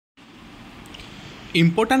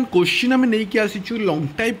Important question आम नहीं आसीचु lung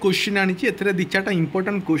type question आनी दी चार्टा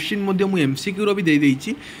इंपोर्टाट क्वेश्चन मुझे एमसीक्यू भी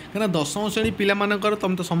देदेई कहीं दशम श्रेणी पिलामानकर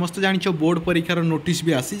तुम तो समस्त जाच बोर्ड परीक्षार नोटिस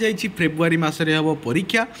भी आसी जाइए फेब्रुआरी मसरे हम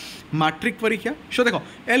परीक्षा मैट्रिक परीक्षा सो देख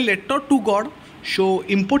a letter to God so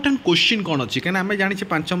important question कौन अच्छी कहीं आम जाने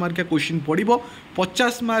 5 मार्किया क्वेश्चन पड़ो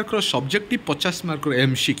 50 मार्क सब्जेक्टिव 50 मार्क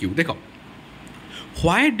एमसीक्यू देख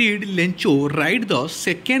why did Lencho right the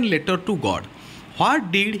second letter to God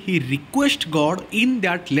What did he request God in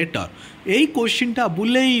that letter? यही क्वेश्चनटा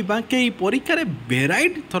बुलेई बांके परीक्षा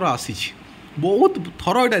भेराइटी थर आसी बहुत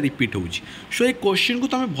थर यहाँ रिपीट हो सो ये क्वेश्चन को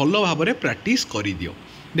तुम भल भाव में प्रैक्टिस कर दियो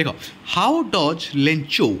देख how does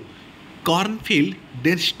Lencho cornfield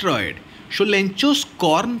destroyed so लेंचोस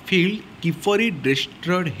cornfield किपरि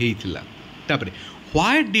destroyed होता तापर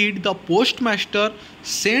why did the postmaster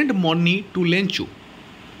send money to Lencho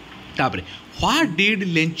तापर What did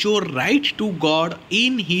Lencho write to God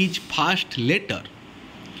in his first letter?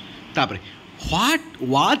 तापर What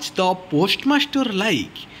was the postmaster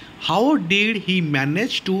like? How did he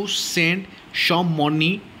manage to send some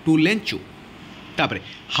money to Lencho? तापर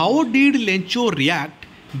How did Lencho react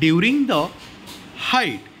during the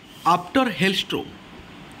night after hailstorm?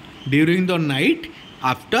 During the night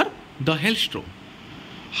after the hailstorm.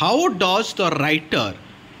 How does the writer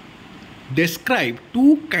describe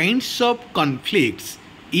two kinds of conflicts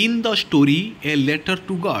in the story A Letter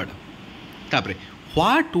to God? तापर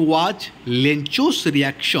What was Lencho's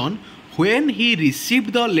reaction when he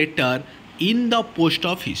received the letter in the post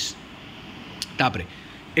office? तापर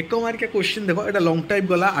एक मार्किया question देखो ये lung type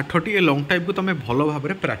गला 8टी lung type को तुम भल भाव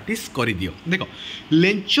में प्रैक्टिस कर दियो देख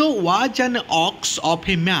Lencho was an ox of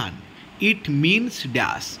a man it means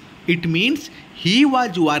dash it means he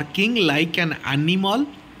was working like an animal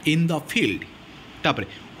in the field. तापर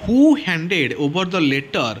who handed over the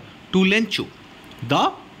letter to Lencho?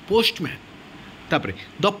 The postman. तापर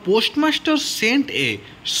the postmaster sent a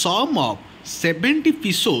sum of 70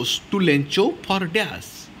 pesos to Lencho for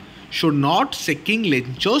dash. So not shaking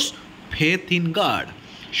Lencho's faith in God.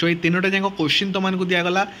 सो ये 3टा जाक question तुमको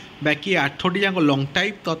दिगला बाकी 8टी जाक lung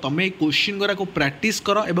type तो तुम question गुरा को प्रैक्टिस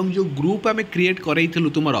कर एवं जो ग्रुप आम क्रिएट करूँ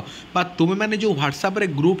तुम तुम मैंने जो व्हाट्सएप रे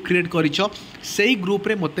ग्रुप क्रिएट कर ग्रुप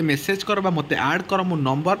रे मते मेसेज कर मते ऐड कर मो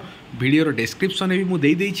नंबर वीडियो डिस्क्रिप्शन भी मुझे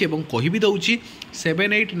देदेछि कहि भी दउछि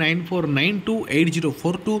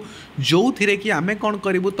 7894928042 जो थिरे कि आमे कौन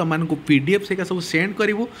करूँ तुमको पीडीएफ से सब सेंड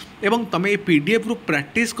करूँ एवं तुम ये पीडीएफ रु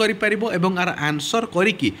प्रैक्टिस कर आर आंसर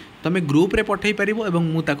करी तुम ग्रुप रे पठै पारिबो एवं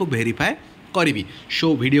मु ताको वेरीफाई करी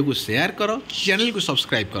सो वीडियो को शेयर करो चैनल को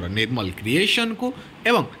सब्सक्राइब करो निर्मल क्रिएशन को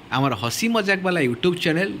एवं आमर हसी मजाक वाला यूट्यूब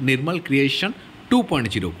चैनल निर्मल क्रिएशन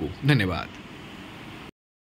 2.0 को धन्यवाद।